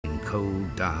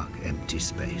cold, dark, empty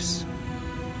space.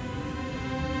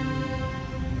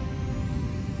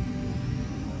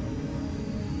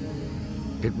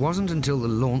 It wasn't until the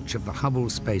launch of the Hubble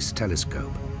Space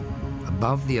Telescope,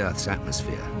 above the Earth's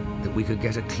atmosphere, that we could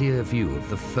get a clear view of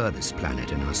the furthest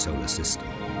planet in our solar system.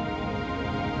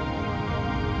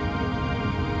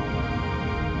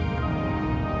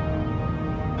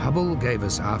 Hubble gave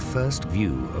us our first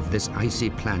view of this icy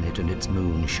planet and its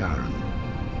moon, Charon.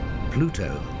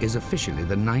 Pluto is officially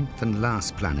the 9th and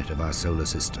last planet of our solar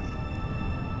system.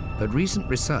 But recent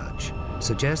research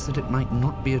suggests that it might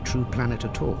not be a true planet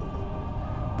at all,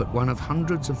 but one of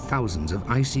hundreds of thousands of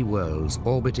icy worlds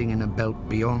orbiting in a belt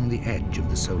beyond the edge of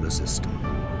the solar system.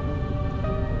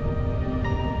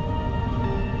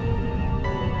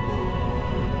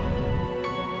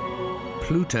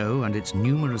 Pluto and its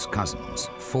numerous cousins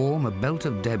form a belt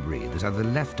of debris that are the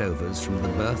leftovers from the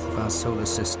birth of our solar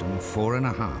system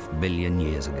 4.5 billion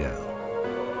years ago.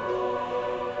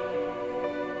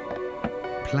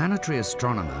 Planetary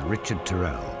astronomer Richard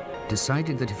Tyrrell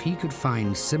decided that if he could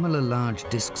find similar large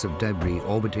disks of debris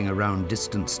orbiting around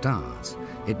distant stars,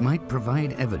 it might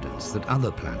provide evidence that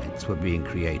other planets were being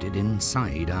created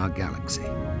inside our galaxy.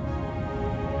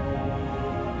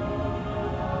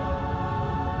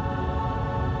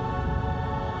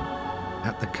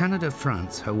 At the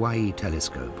Canada-France-Hawaii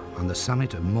telescope on the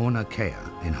summit of Mauna Kea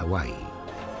in Hawaii,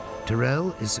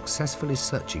 Tyrrell is successfully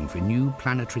searching for new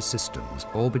planetary systems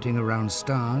orbiting around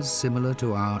stars similar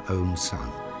to our own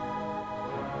sun.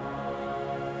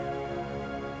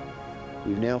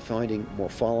 We're now finding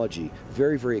morphology,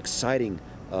 very, very exciting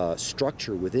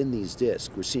structure within these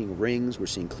disks. We're seeing rings, we're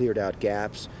seeing cleared out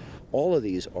gaps. All of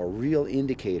these are real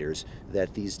indicators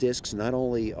that these disks not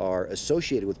only are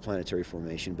associated with planetary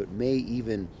formation, but may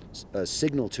even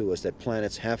signal to us that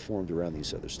planets have formed around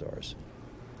these other stars.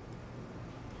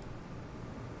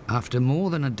 After more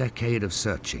than a decade of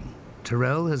searching,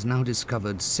 Tyrrell has now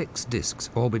discovered 6 disks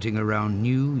orbiting around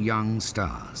new, young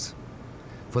stars.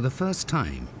 For the first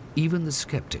time, even the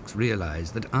skeptics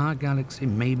realize that our galaxy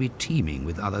may be teeming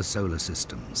with other solar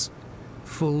systems,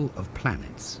 full of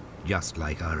planets just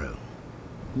like our own.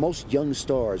 Most young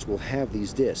stars will have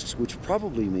these disks, which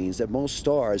probably means that most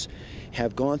stars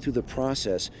have gone through the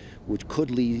process which could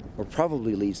lead, or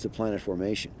probably leads, to planet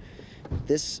formation.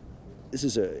 This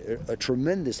is a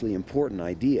tremendously important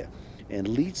idea and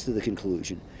leads to the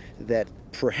conclusion that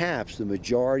perhaps the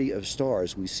majority of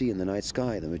stars we see in the night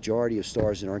sky, the majority of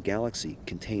stars in our galaxy,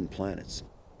 contain planets.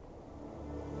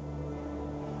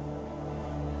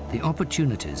 The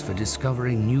opportunities for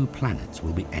discovering new planets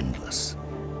will be endless.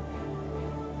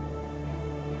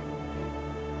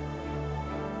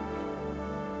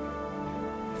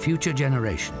 Future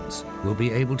generations will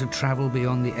be able to travel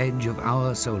beyond the edge of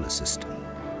our solar system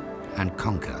and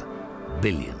conquer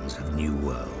billions of new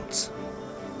worlds.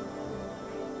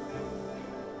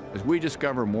 As we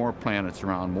discover more planets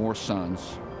around more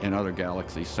suns and other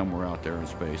galaxies somewhere out there in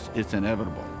space, it's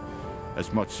inevitable,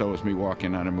 as much so as me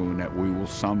walking on a moon, that we will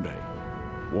someday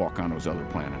walk on those other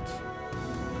planets.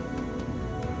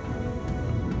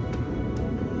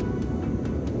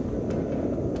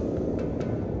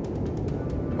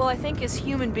 Well, I think as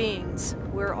human beings,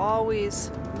 we're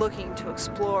always looking to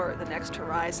explore the next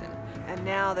horizon. And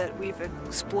now that we've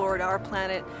explored our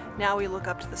planet, now we look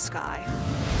up to the sky.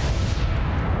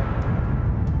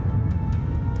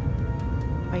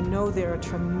 I know there are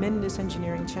tremendous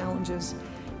engineering challenges,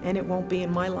 and it won't be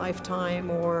in my lifetime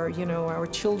or, you know, our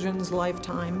children's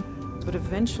lifetime, but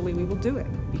eventually we will do it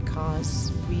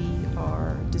because we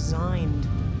are designed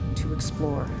to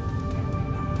explore.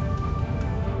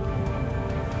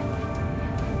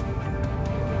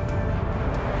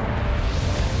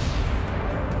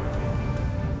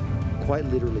 Quite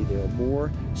literally, there are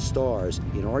more stars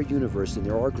in our universe than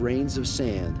there are grains of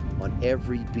sand on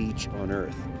every beach on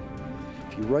Earth.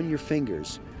 If you run your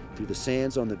fingers through the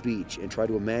sands on the beach and try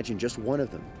to imagine just one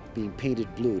of them being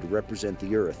painted blue to represent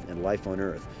the Earth and life on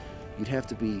Earth, you'd have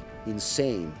to be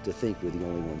insane to think we're the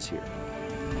only ones here.